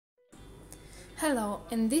Hello,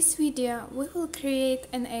 in this video we will create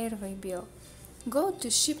an Awery bill. Go to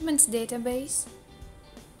Shipments database,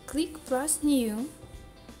 click plus New,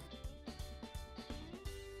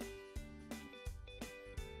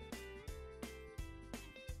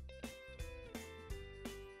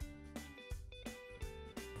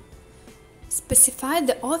 specify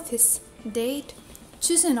the office, date,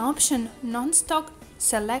 choose an option Non-Stock,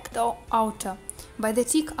 select Auto. By the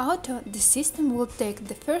tick Auto, the system will take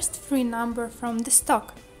the first free number from the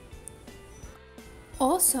stock.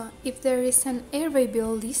 Also, if there is an Awery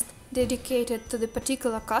bill list dedicated to the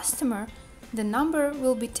particular customer, the number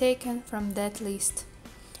will be taken from that list.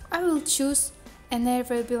 I will choose an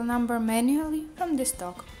Awery bill number manually from the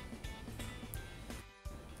stock.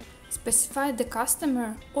 Specify the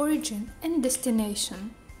customer, origin and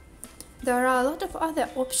destination. There are a lot of other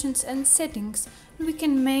options and settings. We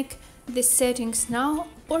can make these settings now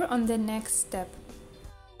or on the next step.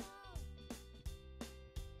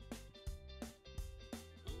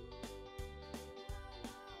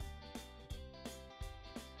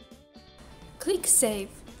 Click Save.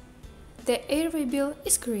 The Awery bill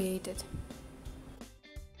is created.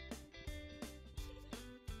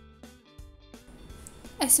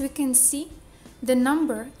 As we can see, the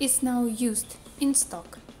number is now used in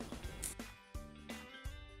stock.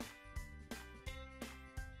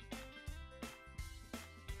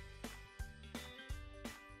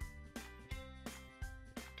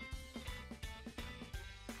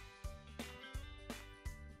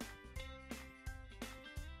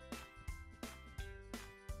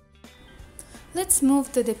 Let's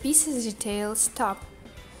move to the Pieces Details tab.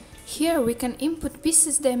 Here we can input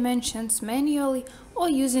pieces dimensions manually or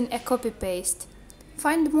using a copy-paste.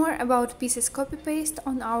 Find more about pieces copy-paste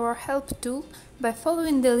on our help tool by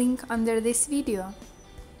following the link under this video.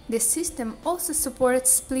 The system also supports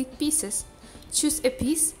split pieces. Choose a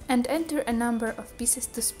piece and enter a number of pieces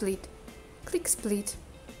to split. Click Split.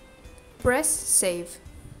 Press Save.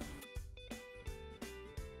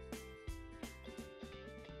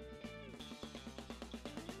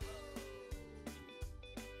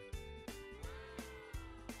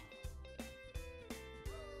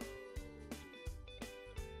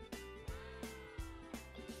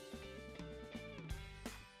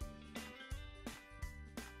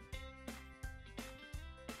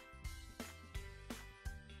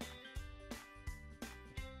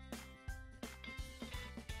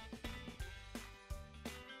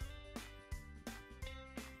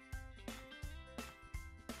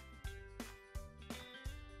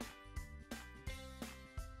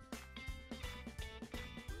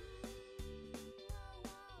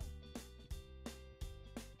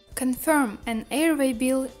 Confirm an Awery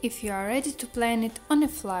bill if you are ready to plan it on a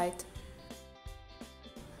flight.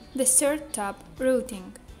 The third tab,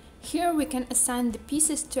 Routing. Here we can assign the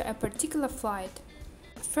pieces to a particular flight.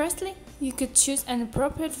 Firstly, you could choose an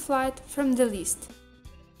appropriate flight from the list.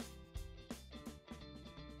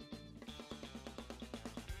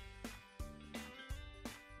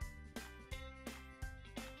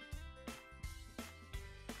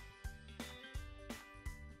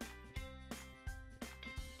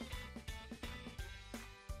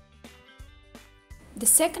 The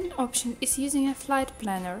second option is using a flight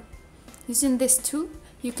planner. Using this tool,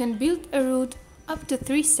 you can build a route up to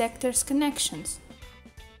 3 sectors connections.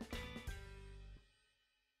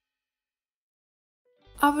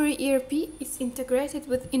 Awery ERP is integrated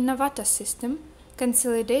with Innovata system,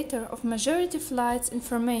 consolidator of majority flights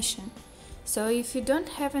information. So if you don't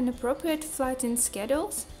have an appropriate flight in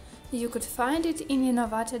schedules, you could find it in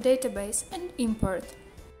Innovata database and import.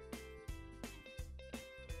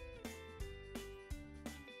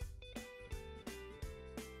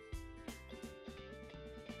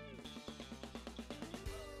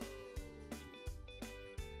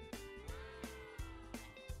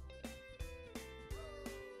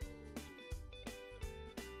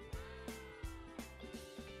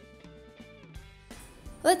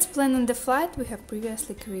 Let's plan on the flight we have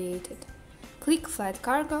previously created. Click Flight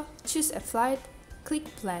Cargo, choose a flight,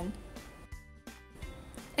 click Plan.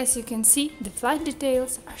 As you can see, the flight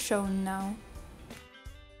details are shown now.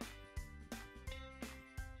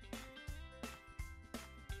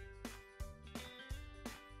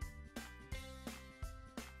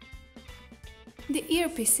 The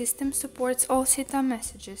ERP system supports all SITA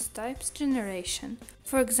messages types generation.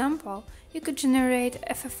 For example, you could generate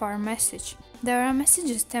FFR message. There are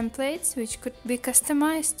messages templates which could be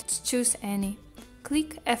customized. Choose any.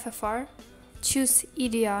 Click FFR, choose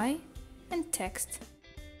EDI and text.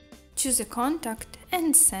 Choose a contact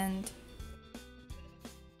and send.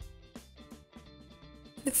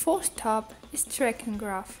 The fourth tab is Tracking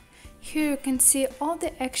Graph. Here you can see all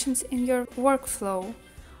the actions in your workflow.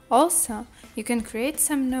 Also, you can create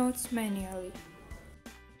some notes manually.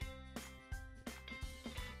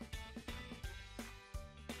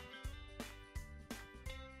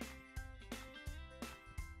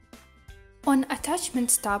 On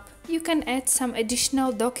Attachments tab, you can add some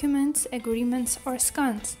additional documents, agreements or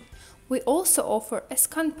scans. We also offer a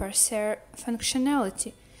scan per share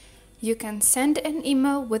functionality. You can send an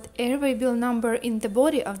email with Awery bill number in the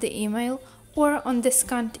body of the email or on the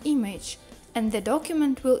scanned image, and the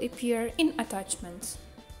document will appear in Attachments.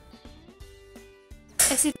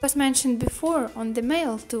 As it was mentioned before, on the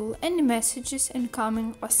Mail tool, any messages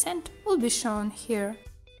incoming or sent will be shown here.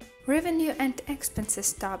 Revenue and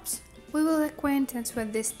Expenses tabs. We will acquaintance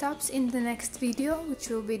with these tabs in the next video, which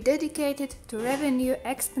will be dedicated to revenue,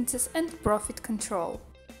 expenses and profit control.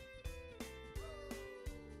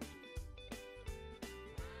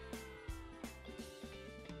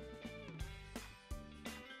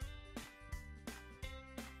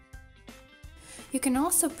 You can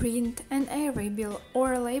also print an Awery bill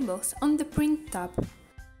or labels on the Print tab.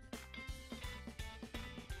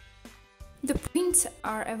 The prints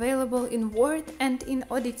are available in Word and in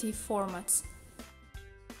ODT formats.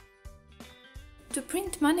 To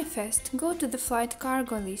print manifest, go to the flight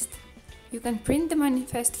cargo list. You can print the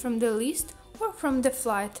manifest from the list or from the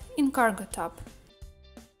flight in Cargo tab.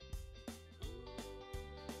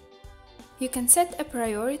 You can set a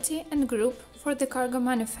priority and group for the cargo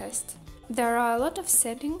manifest. There are a lot of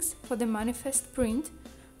settings for the manifest print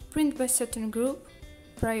by certain group,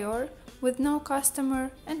 prior, with no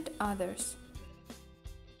customer and others.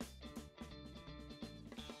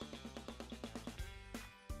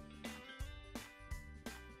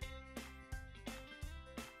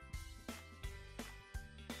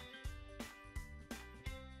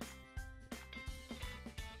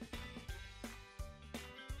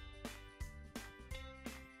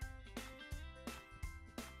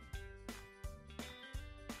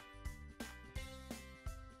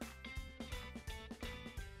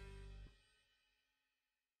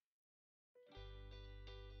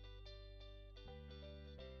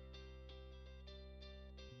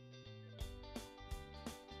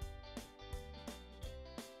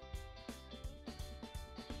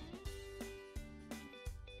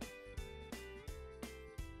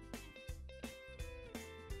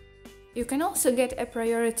 You can also get a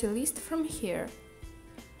priority list from here.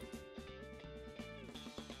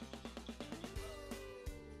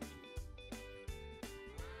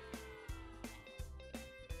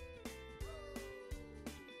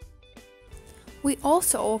 We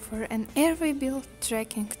also offer an AWB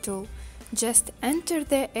Tracking Tool. Just enter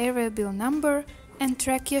the AWB number and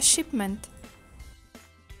track your shipment.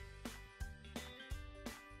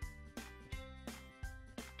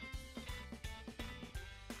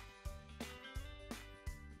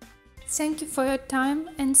 Thank you for your time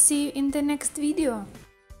and see you in the next video.